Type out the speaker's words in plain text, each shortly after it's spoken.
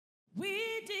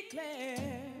we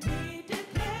declare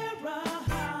a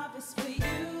harvest for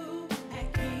you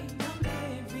at Kingdom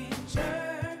Living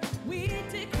Church. We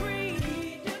decree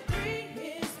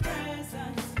His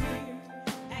presence here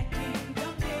at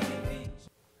Kingdom Living Church.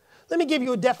 Let me give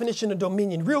you a definition of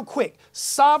dominion real quick.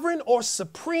 Sovereign or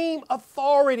supreme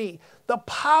authority, the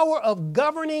power of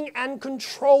governing and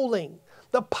controlling,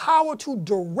 the power to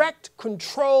direct,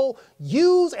 control,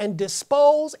 use, and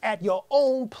dispose at your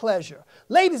own pleasure.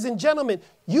 Ladies and gentlemen,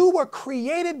 you were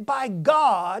created by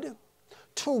God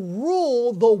to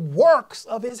rule the works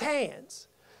of his hands.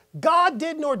 God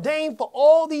didn't ordain for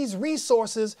all these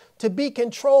resources to be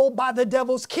controlled by the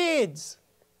devil's kids.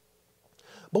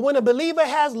 But when a believer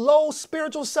has low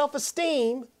spiritual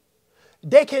self-esteem,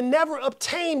 they can never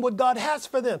obtain what God has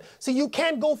for them. See, you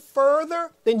can't go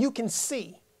further than you can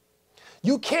see.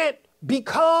 You can't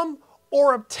become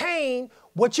or obtain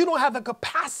what you don't have the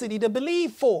capacity to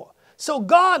believe for. So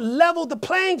God leveled the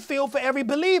playing field for every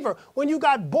believer. When you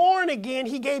got born again,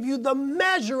 he gave you the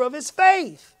measure of his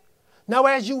faith. Now,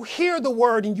 as you hear the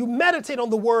word and you meditate on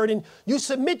the word and you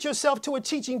submit yourself to a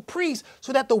teaching priest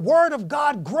so that the word of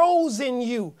God grows in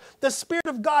you, the Spirit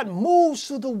of God moves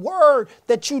through the word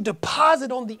that you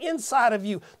deposit on the inside of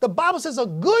you. The Bible says a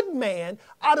good man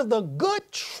out of the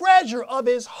good treasure of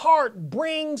his heart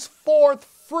brings forth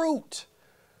fruit.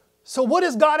 So what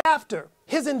is God after?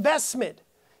 His investment,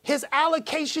 his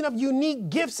allocation of unique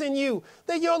gifts in you,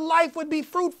 that your life would be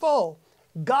fruitful.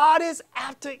 God is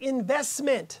after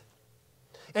investment.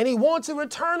 And he wants a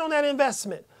return on that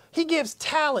investment. He gives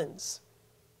talents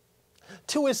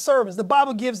to his servants. The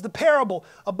Bible gives the parable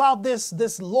about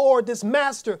this Lord, this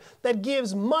master that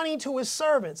gives money to his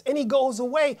servants. And he goes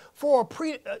away for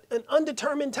an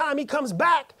undetermined time. He comes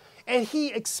back and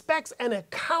he expects an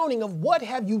accounting of what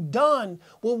have you done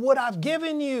with what I've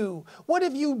given you? What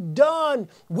have you done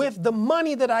with the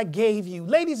money that I gave you?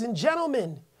 Ladies and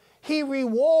gentlemen, he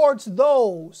rewards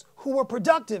those who were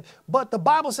productive. But the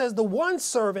Bible says the one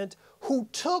servant who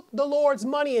took the Lord's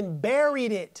money and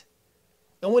buried it.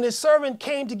 And when his servant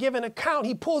came to give an account,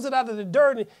 he pulls it out of the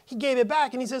dirt and he gave it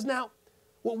back. And he says, now,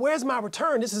 well, where's my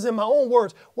return? This is in my own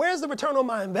words. Where's the return on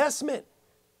my investment?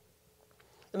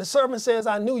 And the servant says,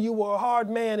 I knew you were a hard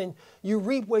man and you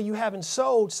reap where you haven't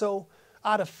sowed. So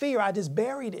out of fear, I just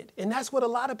buried it. And that's what a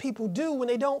lot of people do when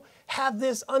they don't have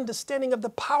this understanding of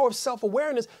the power of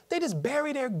self-awareness. They just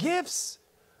bury their gifts.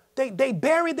 They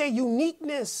bury their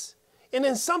uniqueness. And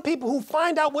then some people who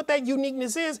find out what that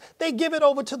uniqueness is, they give it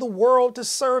over to the world to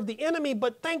serve the enemy.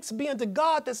 But thanks be unto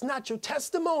God, that's not your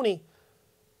testimony.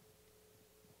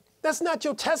 That's not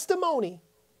your testimony.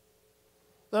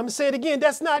 I'm going to say it again.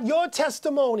 That's not your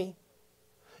testimony.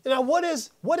 Now, what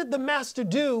did the master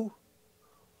do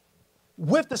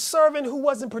with the servant who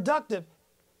wasn't productive?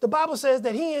 The Bible says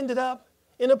that he ended up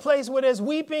in a place where there's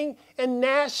weeping and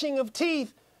gnashing of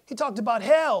teeth. He talked about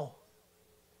hell.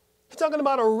 He's talking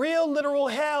about a real literal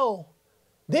hell.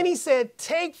 Then he said,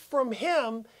 take from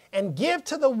him and give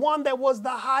to the one that was the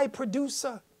high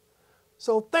producer.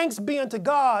 So thanks be unto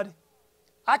God.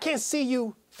 I can't see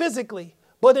you physically,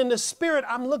 but in the spirit,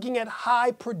 I'm looking at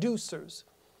high producers.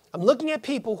 I'm looking at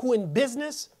people who in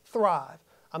business thrive.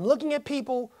 I'm looking at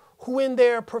people who in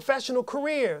their professional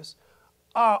careers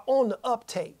are on the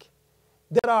uptake,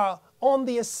 that are on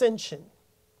the ascension.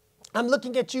 I'm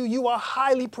looking at you. You are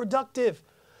highly productive.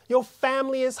 Your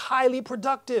family is highly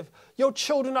productive. Your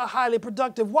children are highly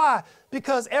productive. Why?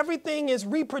 Because everything is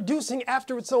reproducing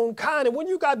after its own kind. And when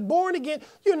you got born again,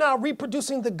 you're now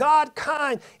reproducing the God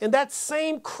kind. And that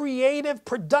same creative,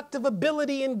 productive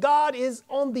ability in God is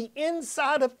on the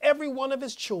inside of every one of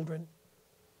his children.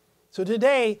 So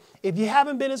today, if you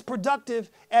haven't been as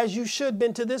productive as you should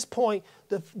been to this point,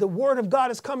 the word of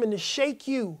God is coming to shake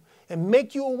you and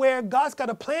make you aware God's got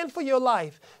a plan for your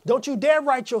life. Don't you dare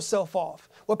write yourself off.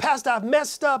 Well, Pastor, I've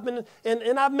messed up and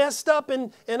I've messed up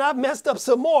and I've messed up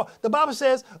some more. The Bible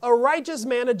says a righteous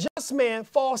man, a just man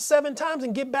falls 7 times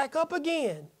and get back up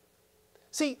again.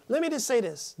 See, let me just say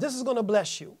this. This is going to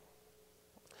bless you.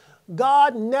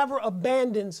 God never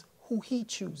abandons who he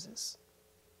chooses.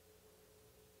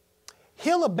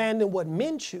 He'll abandon what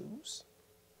men choose.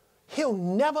 He'll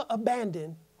never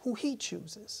abandon who he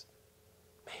chooses.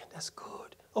 Man, that's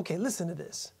good. Okay, listen to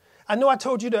this. I know I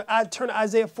told you I turn to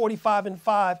Isaiah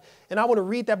 45:5, and I want to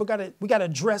read that, but we got to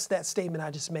address that statement I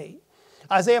just made.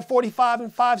 Isaiah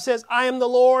 45:5 says, I am the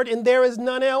Lord and there is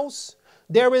none else.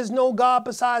 There is no God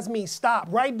besides me. Stop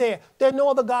right there. There's no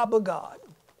other God but God.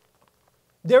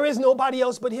 There is nobody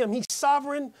else but him. He's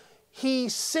sovereign. He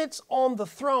sits on the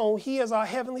throne. He is our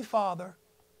heavenly Father.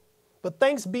 But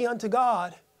thanks be unto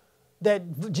God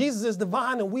that Jesus is the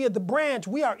vine and we are the branch.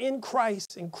 We are in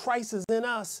Christ and Christ is in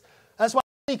us. That's why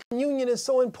communion is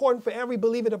so important for every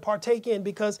believer to partake in,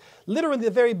 because literally the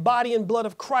very body and blood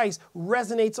of Christ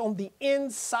resonates on the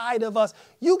inside of us.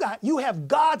 You have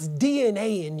God's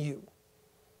DNA in you.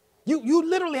 You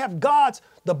literally have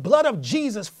the blood of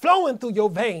Jesus flowing through your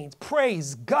veins.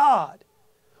 Praise God.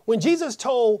 When Jesus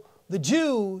told the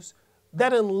Jews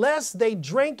that unless they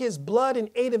drank his blood and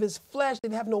ate of his flesh,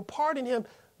 they'd have no part in him,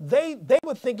 they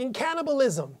were thinking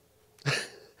cannibalism.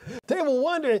 They were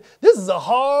wondering, this is a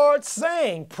hard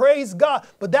saying, praise God.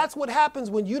 But that's what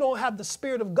happens when you don't have the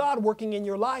Spirit of God working in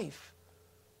your life.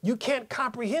 You can't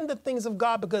comprehend the things of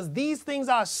God because these things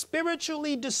are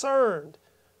spiritually discerned.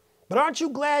 But aren't you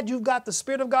glad you've got the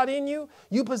Spirit of God in you?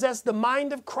 You possess the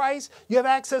mind of Christ. You have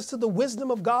access to the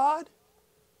wisdom of God.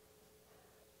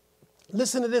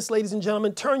 Listen to this, ladies and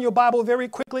gentlemen. Turn your Bible very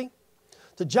quickly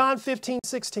to John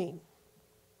 15:16.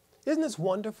 Isn't this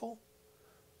wonderful?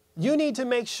 You need to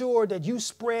make sure that you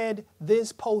spread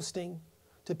this posting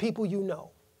to people you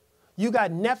know. You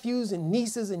got nephews and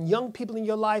nieces and young people in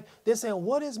your life. They're saying,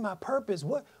 what is my purpose?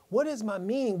 What is my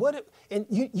meaning? And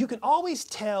you can always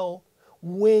tell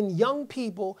when young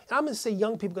people, and I'm going to say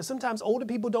young people because sometimes older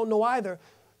people don't know either,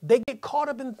 they get caught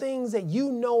up in things that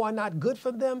you know are not good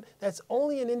for them. That's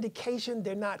only an indication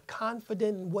they're not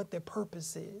confident in what their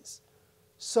purpose is.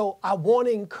 So I want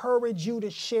to encourage you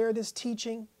to share this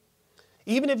teaching.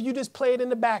 Even if you just play it in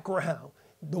the background,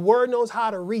 the word knows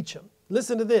how to reach them.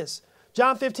 Listen to this.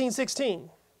 John 15:16.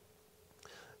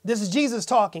 This is Jesus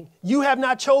talking. You have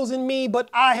not chosen me, but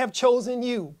I have chosen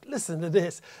you. Listen to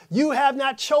this. You have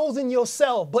not chosen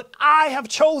yourself, but I have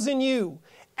chosen you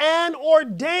and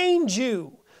ordained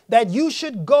you that you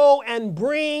should go and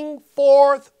bring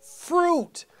forth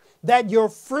fruit, that your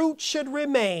fruit should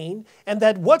remain, and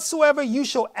that whatsoever you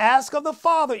shall ask of the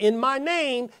Father in my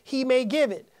name, he may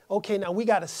give it. Okay, now we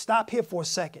got to stop here for a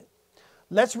second.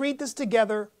 Let's read this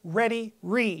together. Ready,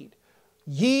 read.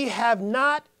 Ye have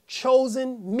not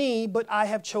chosen me, but I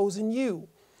have chosen you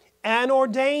and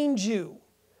ordained you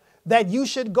that you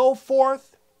should go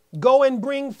and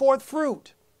bring forth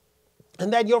fruit,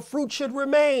 and that your fruit should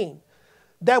remain,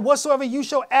 that whatsoever you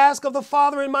shall ask of the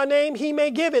Father in my name, he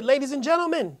may give it. Ladies and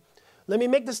gentlemen, let me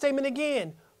make the statement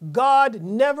again. God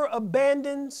never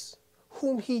abandons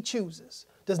whom he chooses.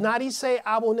 Does not he say,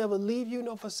 I will never leave you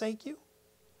nor forsake you?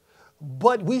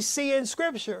 But we see in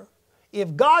Scripture,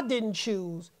 if God didn't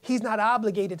choose, he's not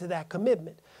obligated to that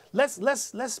commitment.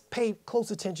 Let's pay close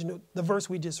attention to the verse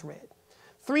we just read.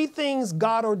 3 things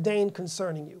God ordained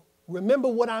concerning you. Remember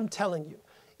what I'm telling you.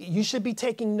 You should be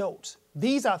taking notes.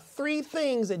 These are 3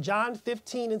 things that John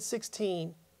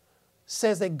 15:16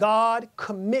 says that God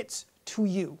commits to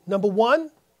you. Number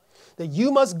 1, that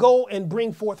you must go and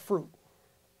bring forth fruit.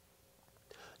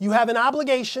 You have an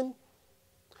obligation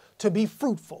to be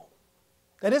fruitful.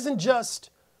 That isn't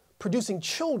just producing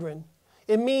children.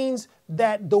 It means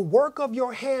that the work of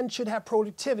your hand should have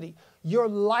productivity. Your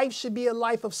life should be a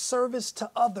life of service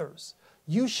to others.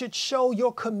 You should show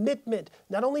your commitment,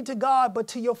 not only to God, but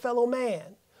to your fellow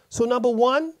man. So number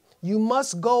 1, you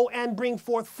must go and bring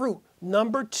forth fruit.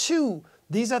 Number 2,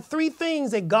 these are 3 things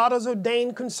that God has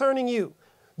ordained concerning you.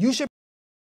 You should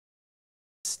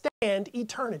stand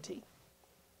eternity.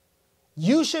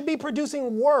 You should be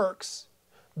producing works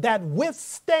that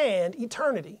withstand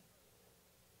eternity.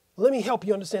 Let me help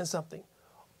you understand something.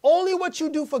 Only what you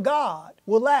do for God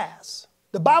will last.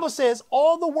 The Bible says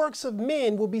all the works of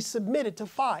men will be submitted to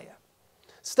fire.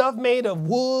 Stuff made of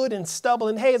wood and stubble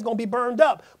and hay is going to be burned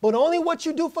up. But only what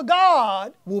you do for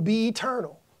God will be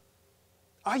eternal.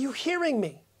 Are you hearing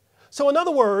me? So in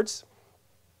other words,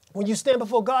 when you stand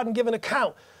before God and give an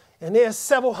account, and there's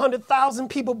several 100,000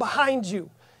 people behind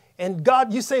you, and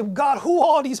God, you say, God, who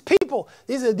are these people?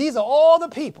 These are all the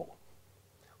people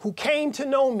who came to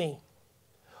know me,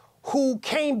 who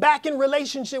came back in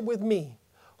relationship with me,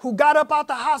 who got up out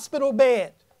the hospital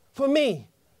bed for me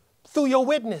through your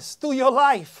witness, through your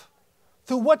life,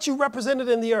 through what you represented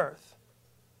in the earth.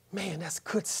 Man, that's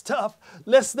good stuff.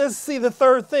 Let's see the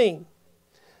 3rd thing.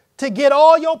 To get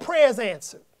all your prayers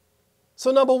answered. So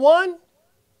number 1,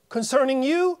 concerning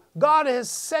you, God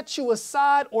has set you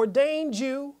aside, ordained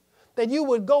you, that you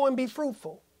would go and be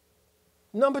fruitful.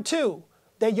 Number 2,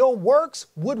 that your works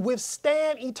would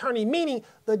withstand eternity, meaning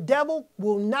the devil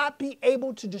will not be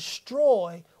able to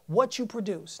destroy what you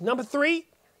produce. Number 3,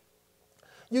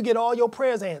 you get all your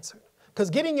prayers answered, because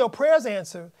getting your prayers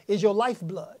answered is your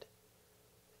lifeblood.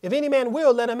 If any man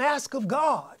will, let him ask of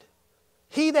God.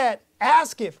 He that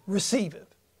asketh,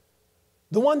 receiveth.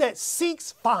 The one that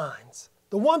seeks, finds.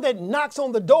 The one that knocks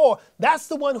on the door, that's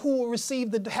the one who will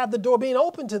have the door being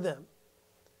open to them.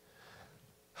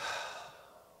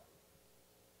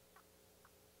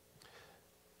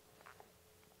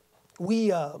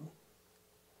 We,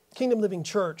 Kingdom Living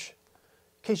Church,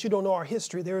 in case you don't know our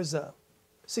history, there's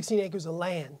 16 acres of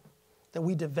land that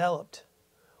we developed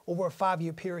over a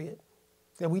 5-year period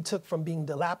that we took from being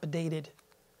dilapidated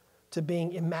to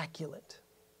being immaculate.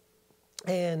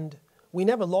 And we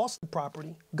never lost the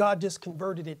property. God just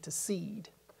converted it to seed.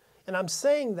 And I'm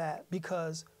saying that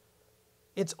because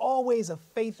it's always a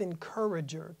faith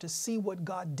encourager to see what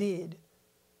God did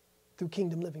through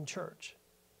Kingdom Living Church.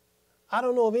 I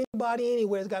don't know if anybody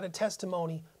anywhere has got a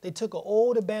testimony. They took an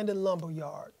old abandoned lumber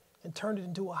yard and turned it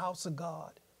into a house of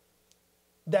God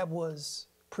that was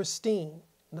pristine.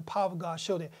 And the power of God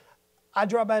showed it. I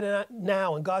drop by it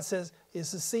now and God says,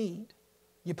 it's a seed.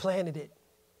 You planted it.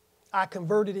 I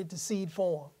converted it to seed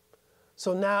form.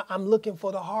 So now I'm looking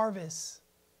for the harvest.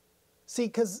 See,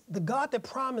 because the God that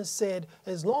promised said,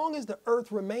 as long as the earth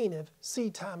remaineth,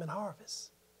 seed time and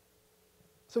harvest.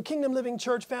 So Kingdom Living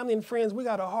Church, family and friends, we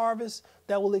got a harvest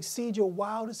that will exceed your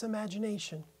wildest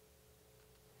imagination.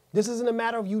 This isn't a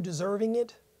matter of you deserving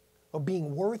it or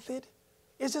being worth it.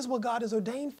 It's just what God has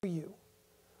ordained for you.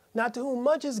 Not to whom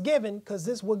much is given, because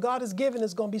this what God has given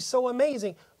is going to be so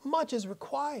amazing. Much is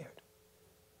required.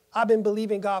 I've been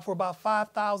believing God for about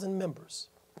 5,000 members.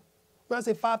 When I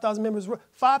say 5,000 members,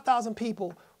 5,000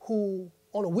 people who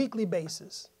on a weekly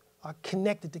basis are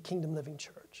connected to Kingdom Living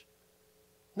Church.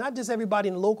 Not just everybody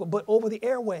in the local, but over the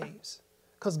airwaves.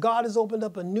 Because God has opened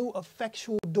up a new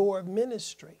effectual door of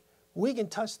ministry. We can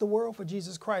touch the world for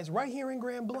Jesus Christ right here in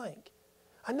Grand Blanc.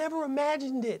 I never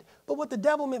imagined it. But what the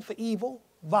devil meant for evil,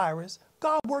 virus,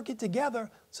 God worked it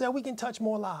together so that we can touch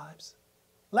more lives.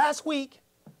 Last week,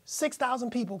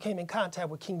 6,000 people came in contact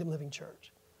with Kingdom Living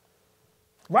Church.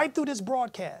 Right through this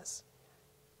broadcast.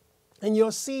 And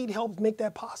your seed helped make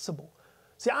that possible.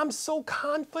 See, I'm so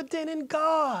confident in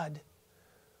God.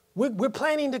 We're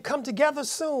planning to come together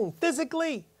soon,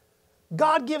 physically.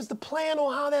 God gives the plan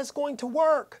on how that's going to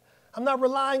work. I'm not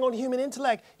relying on human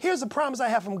intellect. Here's a promise I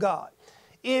have from God.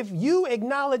 If you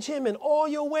acknowledge him in all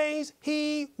your ways,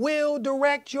 he will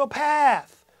direct your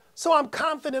path. So I'm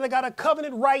confident I got a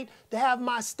covenant right to have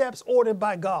my steps ordered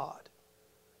by God.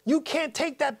 You can't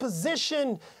take that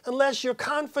position unless you're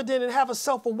confident and have a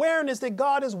self-awareness that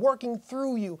God is working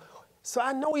through you. So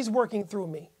I know he's working through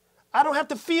me. I don't have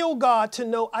to feel God to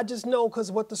know. I just know because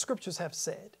of what the scriptures have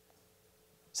said.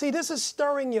 See, this is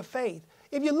stirring your faith.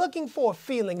 If you're looking for a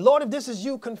feeling, Lord, if this is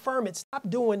you, confirm it. Stop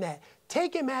doing that.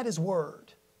 Take him at his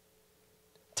word.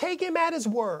 Take him at his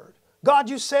word. God,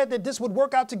 you said that this would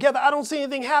work out together. I don't see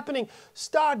anything happening.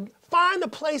 Find a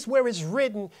place where it's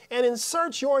written and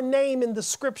insert your name in the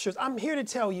scriptures. I'm here to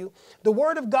tell you, the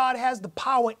word of God has the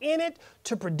power in it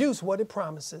to produce what it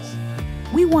promises.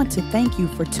 We want to thank you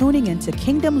for tuning into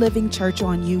Kingdom Living Church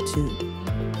on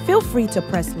YouTube. Feel free to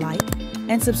press like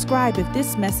and subscribe if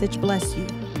this message blessed you.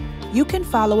 You can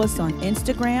follow us on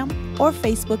Instagram or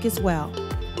Facebook as well.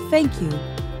 Thank you.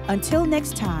 Until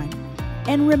next time,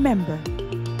 and remember,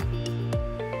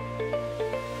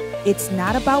 it's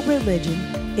not about religion,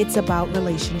 it's about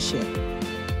relationship.